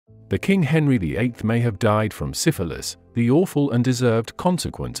The King Henry VIII may have died from syphilis, the awful and deserved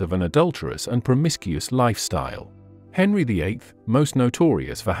consequence of an adulterous and promiscuous lifestyle. Henry VIII, most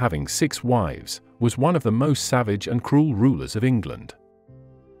notorious for having 6 wives, was one of the most savage and cruel rulers of England.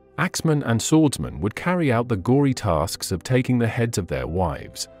 Axemen and swordsmen would carry out the gory tasks of taking the heads of their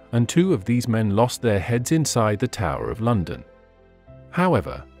wives, and 2 of these men lost their heads inside the Tower of London.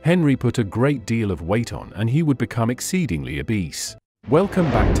 However, Henry put a great deal of weight on and he would become exceedingly obese. Welcome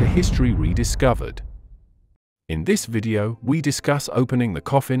back to History Rediscovered. In this video, we discuss opening the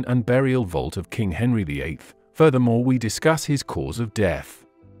coffin and burial vault of King Henry VIII. Furthermore, we discuss his cause of death.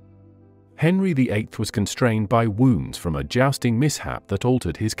 Henry VIII was constrained by wounds from a jousting mishap that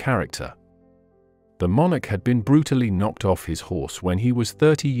altered his character. The monarch had been brutally knocked off his horse when he was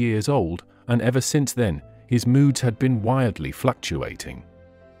 30 years old, and ever since then, his moods had been wildly fluctuating.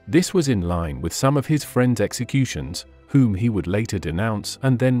 This was in line with some of his friends' executions, whom he would later denounce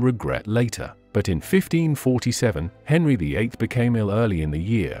and then regret later. But in 1547, Henry VIII became ill early in the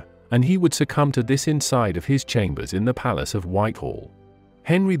year, and he would succumb to this inside of his chambers in the Palace of Whitehall.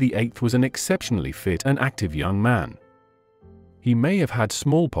 Henry VIII was an exceptionally fit and active young man. He may have had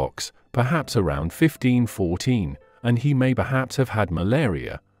smallpox, perhaps around 1514, and he may perhaps have had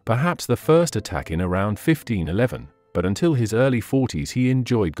malaria, perhaps the first attack in around 1511, but until his early 40s he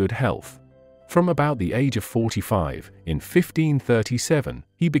enjoyed good health. From about the age of 45, in 1537,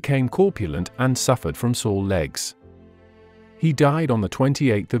 he became corpulent and suffered from sore legs. He died on the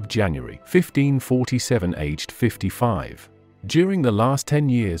 28th of January, 1547, aged 55. During the last 10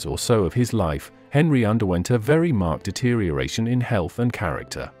 years or so of his life, Henry underwent a very marked deterioration in health and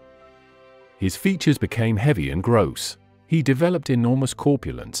character. His features became heavy and gross. He developed enormous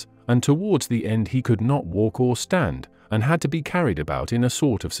corpulence, and towards the end he could not walk or stand, and had to be carried about in a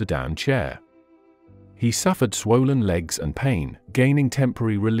sort of sedan chair. He suffered swollen legs and pain, gaining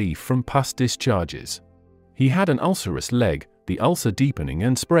temporary relief from pus discharges. He had an ulcerous leg, the ulcer deepening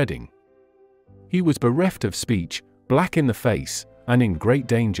and spreading. He was bereft of speech, black in the face, and in great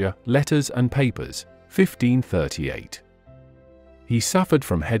danger, letters and papers, 1538. He suffered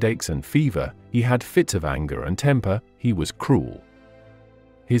from headaches and fever, he had fits of anger and temper, he was cruel.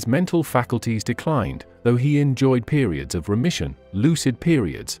 His mental faculties declined, though he enjoyed periods of remission, lucid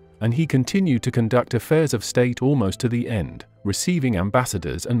periods, and he continued to conduct affairs of state almost to the end, receiving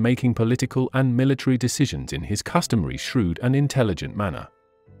ambassadors and making political and military decisions in his customary shrewd and intelligent manner.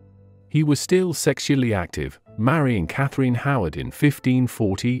 He was still sexually active, marrying Catherine Howard in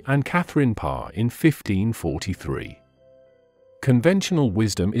 1540 and Catherine Parr in 1543. Conventional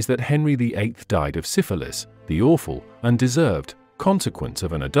wisdom is that Henry VIII died of syphilis, the awful, undeserved, consequence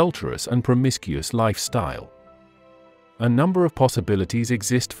of an adulterous and promiscuous lifestyle. A number of possibilities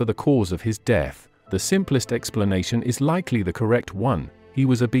exist for the cause of his death. The simplest explanation is likely the correct one. He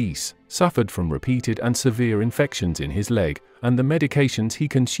was obese, suffered from repeated and severe infections in his leg, and the medications he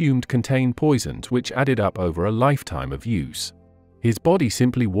consumed contained poisons which added up over a lifetime of use. His body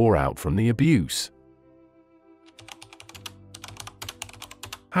simply wore out from the abuse.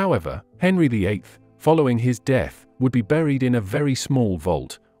 However, Henry VIII, following his death, would be buried in a very small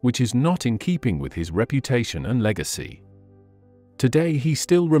vault, which is not in keeping with his reputation and legacy. Today he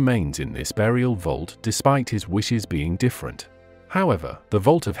still remains in this burial vault despite his wishes being different. However, the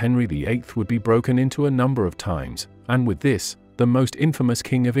vault of Henry VIII would be broken into a number of times, and with this, the most infamous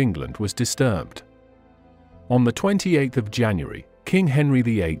King of England was disturbed. On the 28th of January, King Henry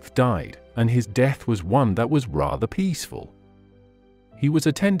VIII died, and his death was one that was rather peaceful. He was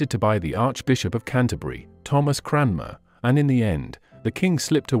attended to by the Archbishop of Canterbury, Thomas Cranmer, and in the end, the king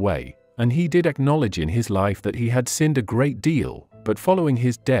slipped away, and he did acknowledge in his life that he had sinned a great deal, but following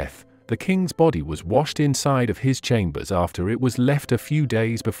his death, the king's body was washed inside of his chambers after it was left a few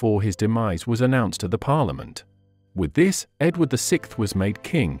days before his demise was announced to the Parliament. With this, Edward VI was made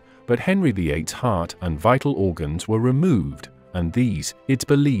king, but Henry VIII's heart and vital organs were removed, and these, it's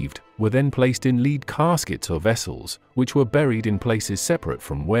believed, were then placed in lead caskets or vessels, which were buried in places separate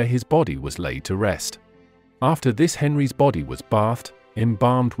from where his body was laid to rest. After this, Henry's body was bathed,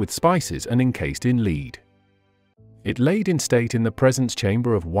 embalmed with spices and encased in lead. It laid in state in the presence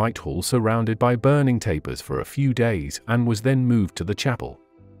chamber of Whitehall surrounded by burning tapers for a few days and was then moved to the chapel.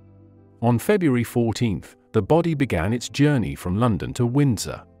 On February 14th, the body began its journey from London to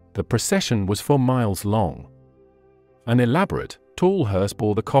Windsor. The procession was 4 miles long. An elaborate, tall hearse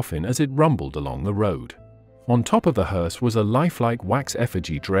bore the coffin as it rumbled along the road. On top of the hearse was a lifelike wax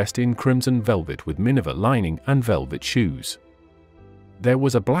effigy dressed in crimson velvet with miniver lining and velvet shoes. There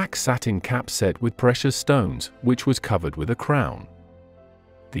was a black satin cap set with precious stones, which was covered with a crown.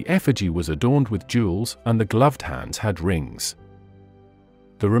 The effigy was adorned with jewels, and the gloved hands had rings.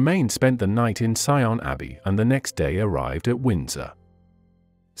 The remains spent the night in Syon Abbey and the next day arrived at Windsor.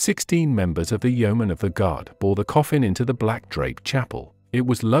 16 members of the Yeomen of the Guard bore the coffin into the Black Draped Chapel. It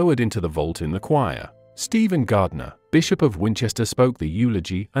was lowered into the vault in the choir. Stephen Gardiner, Bishop of Winchester, spoke the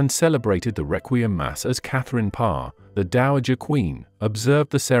eulogy and celebrated the Requiem Mass as Catherine Parr, the Dowager Queen,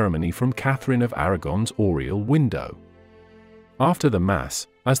 observed the ceremony from Catherine of Aragon's oriel window. After the Mass,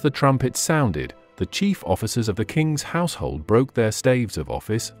 as the trumpets sounded, the chief officers of the king's household broke their staves of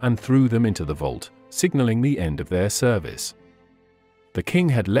office and threw them into the vault, signaling the end of their service. The king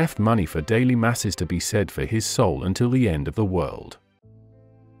had left money for daily masses to be said for his soul until the end of the world.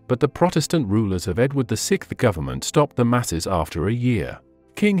 But the Protestant rulers of Edward VI government stopped the masses after a year.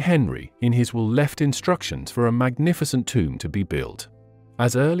 King Henry, in his will, left instructions for a magnificent tomb to be built.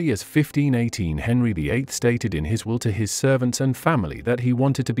 As early as 1518, Henry VIII stated in his will to his servants and family that he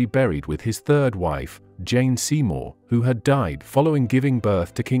wanted to be buried with his third wife, Jane Seymour, who had died following giving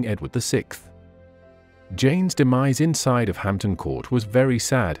birth to King Edward VI. Jane's demise inside of Hampton Court was very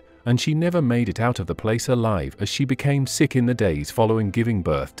sad, and she never made it out of the place alive as she became sick in the days following giving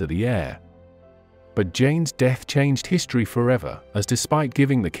birth to the heir. But Jane's death changed history forever, as despite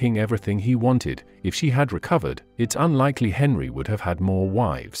giving the king everything he wanted, if she had recovered, it's unlikely Henry would have had more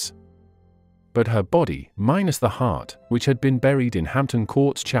wives. But her body, minus the heart, which had been buried in Hampton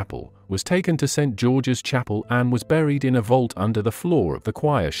Court's chapel, was taken to St. George's Chapel and was buried in a vault under the floor of the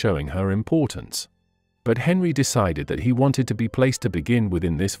choir, showing her importance. But Henry decided that he wanted to be placed to begin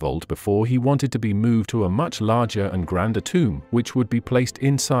within this vault before he wanted to be moved to a much larger and grander tomb, which would be placed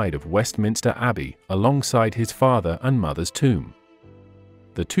inside of Westminster Abbey, alongside his father and mother's tomb.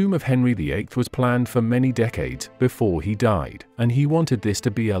 The tomb of Henry VIII was planned for many decades before he died, and he wanted this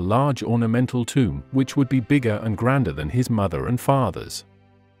to be a large ornamental tomb which would be bigger and grander than his mother and father's.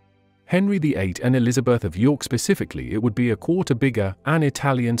 Henry VIII and Elizabeth of York specifically, it would be a quarter bigger, and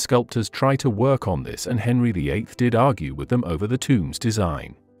Italian sculptors tried to work on this, and Henry VIII did argue with them over the tomb's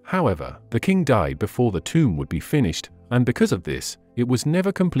design. However, the king died before the tomb would be finished, and because of this, it was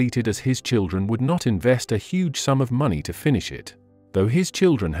never completed as his children would not invest a huge sum of money to finish it. Though his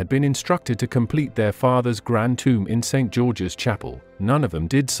children had been instructed to complete their father's grand tomb in St. George's Chapel, none of them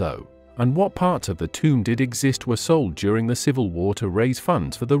did so. And what parts of the tomb did exist were sold during the Civil War to raise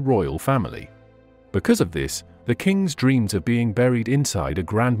funds for the royal family. Because of this, the king's dreams of being buried inside a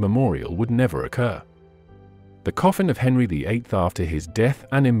grand memorial would never occur. The coffin of Henry VIII after his death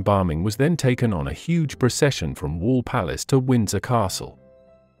and embalming was then taken on a huge procession from Wall Palace to Windsor Castle.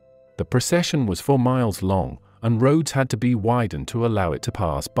 The procession was 4 miles long, and roads had to be widened to allow it to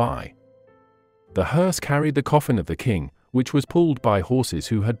pass by. The hearse carried the coffin of the king, which was pulled by horses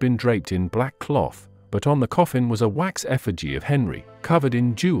who had been draped in black cloth, but on the coffin was a wax effigy of Henry, covered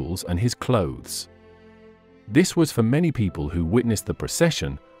in jewels and his clothes. This was for many people who witnessed the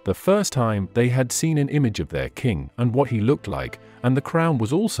procession the first time they had seen an image of their king and what he looked like, and the crown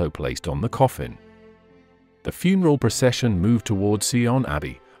was also placed on the coffin. The funeral procession moved towards Syon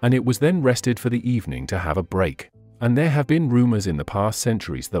Abbey, and it was then rested for the evening to have a break. And there have been rumors in the past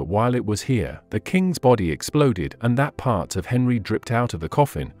centuries that while it was here, the king's body exploded and that parts of Henry dripped out of the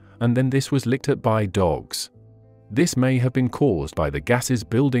coffin, and then this was licked at by dogs. This may have been caused by the gases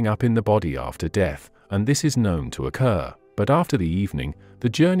building up in the body after death, and this is known to occur. But after the evening, the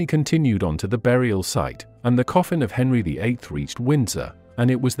journey continued on to the burial site, and the coffin of Henry VIII reached Windsor,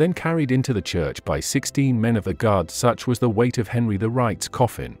 and it was then carried into the church by 16 men of the guard. Such was the weight of Henry VIII's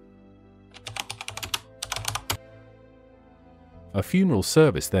coffin. A funeral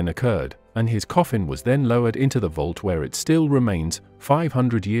service then occurred, and his coffin was then lowered into the vault where it still remains.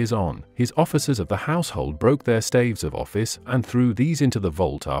 500 years on, his officers of the household broke their staves of office and threw these into the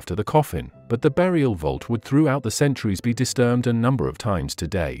vault after the coffin, but the burial vault would throughout the centuries be disturbed a number of times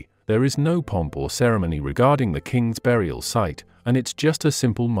today. There is no pomp or ceremony regarding the king's burial site, and it's just a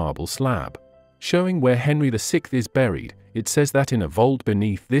simple marble slab. Showing where Henry VI is buried, it says that in a vault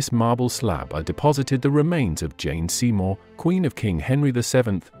beneath this marble slab are deposited the remains of Jane Seymour, Queen of King Henry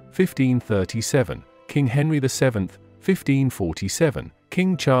VII, 1537, King Henry VII, 1547,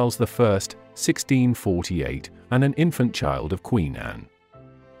 King Charles I, 1648, and an infant child of Queen Anne.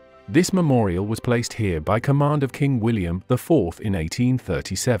 This memorial was placed here by command of King William IV in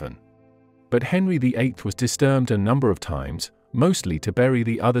 1837. But Henry VIII was disturbed a number of times, mostly to bury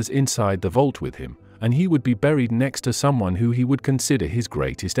the others inside the vault with him, and he would be buried next to someone who he would consider his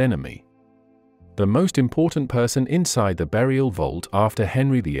greatest enemy. The most important person inside the burial vault after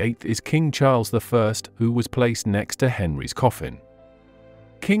Henry VIII is King Charles I, who was placed next to Henry's coffin.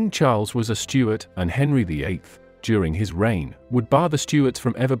 King Charles was a Stuart, and Henry VIII, during his reign, would bar the Stuarts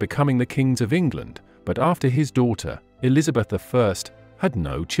from ever becoming the kings of England, but after his daughter, Elizabeth I, had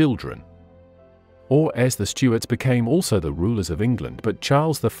no children. Or as the Stuarts became also the rulers of England, but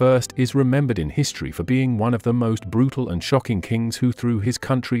Charles I is remembered in history for being one of the most brutal and shocking kings who threw his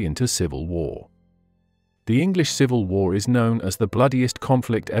country into civil war. The English Civil War is known as the bloodiest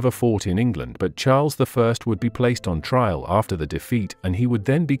conflict ever fought in England, but Charles I would be placed on trial after the defeat, and he would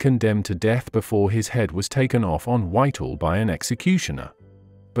then be condemned to death before his head was taken off on Whitehall by an executioner.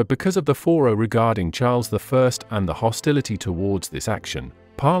 But because of the furor regarding Charles I and the hostility towards this action,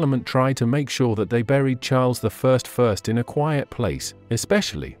 Parliament tried to make sure that they buried Charles I first in a quiet place,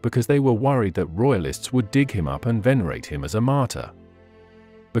 especially because they were worried that royalists would dig him up and venerate him as a martyr.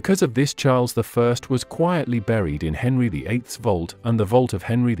 Because of this, Charles I was quietly buried in Henry VIII's vault, and the vault of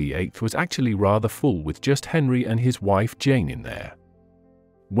Henry VIII was actually rather full with just Henry and his wife Jane in there.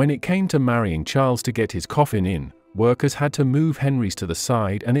 When it came to marrying Charles to get his coffin in, workers had to move Henry's to the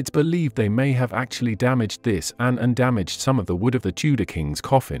side, and it's believed they may have actually damaged this and damaged some of the wood of the Tudor king's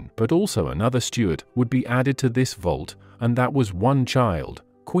coffin, but also another Stuart would be added to this vault, and that was one child,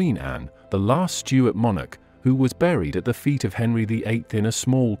 Queen Anne, the last Stuart monarch, who was buried at the feet of Henry VIII in a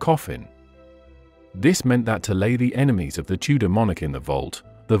small coffin. This meant that to lay the enemies of the Tudor monarch in the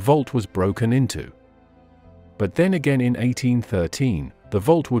vault was broken into. But then again in 1813, the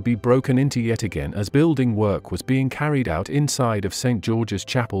vault would be broken into yet again as building work was being carried out inside of St. George's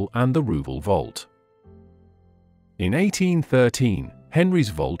Chapel and the Rouville Vault. In 1813, Henry's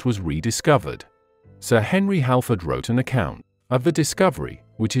vault was rediscovered. Sir Henry Halford wrote an account of the discovery,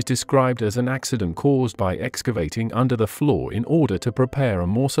 which is described as an accident caused by excavating under the floor in order to prepare a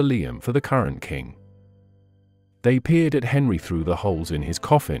mausoleum for the current king. They peered at Henry through the holes in his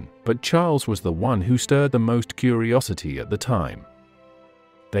coffin, but Charles was the one who stirred the most curiosity at the time.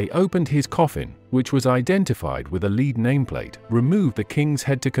 They opened his coffin, which was identified with a lead nameplate, removed the king's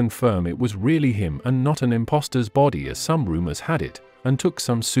head to confirm it was really him and not an imposter's body as some rumors had it, and took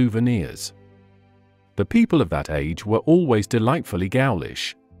some souvenirs. The people of that age were always delightfully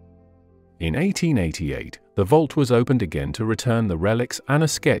ghoulish. In 1888, the vault was opened again to return the relics, and a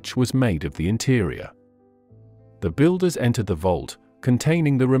sketch was made of the interior. The builders entered the vault,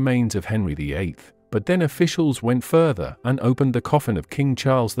 containing the remains of Henry VIII, but then officials went further and opened the coffin of King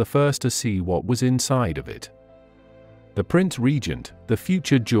Charles I to see what was inside of it. The Prince Regent, the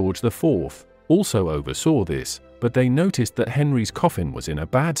future George IV, also oversaw this, but they noticed that Henry's coffin was in a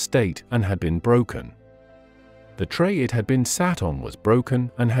bad state and had been broken. The tray it had been sat on was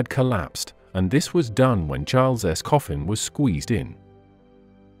broken and had collapsed, and this was done when Charles's coffin was squeezed in.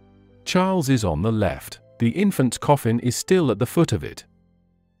 Charles is on the left. The infant's coffin is still at the foot of it.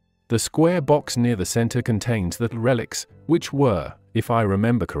 The square box near the center contains the relics, which were, if I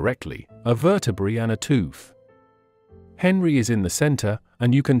remember correctly, a vertebrae and a tooth. Henry is in the center,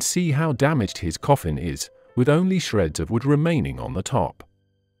 and you can see how damaged his coffin is, with only shreds of wood remaining on the top.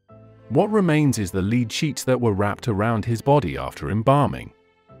 What remains is the lead sheets that were wrapped around his body after embalming.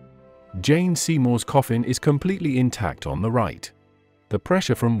 Jane Seymour's coffin is completely intact on the right. The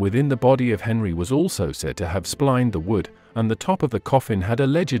pressure from within the body of Henry was also said to have splined the wood, and the top of the coffin had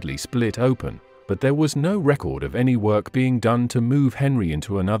allegedly split open, but there was no record of any work being done to move Henry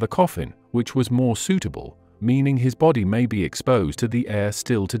into another coffin, which was more suitable, meaning his body may be exposed to the air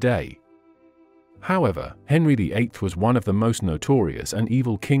still today. However, Henry VIII was one of the most notorious and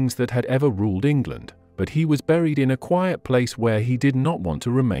evil kings that had ever ruled England, but he was buried in a quiet place where he did not want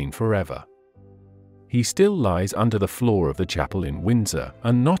to remain forever. He still lies under the floor of the chapel in Windsor,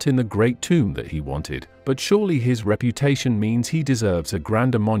 and not in the great tomb that he wanted, but surely his reputation means he deserves a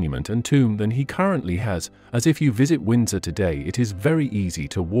grander monument and tomb than he currently has, as if you visit Windsor today it is very easy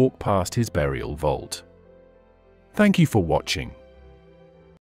to walk past his burial vault. Thank you for watching.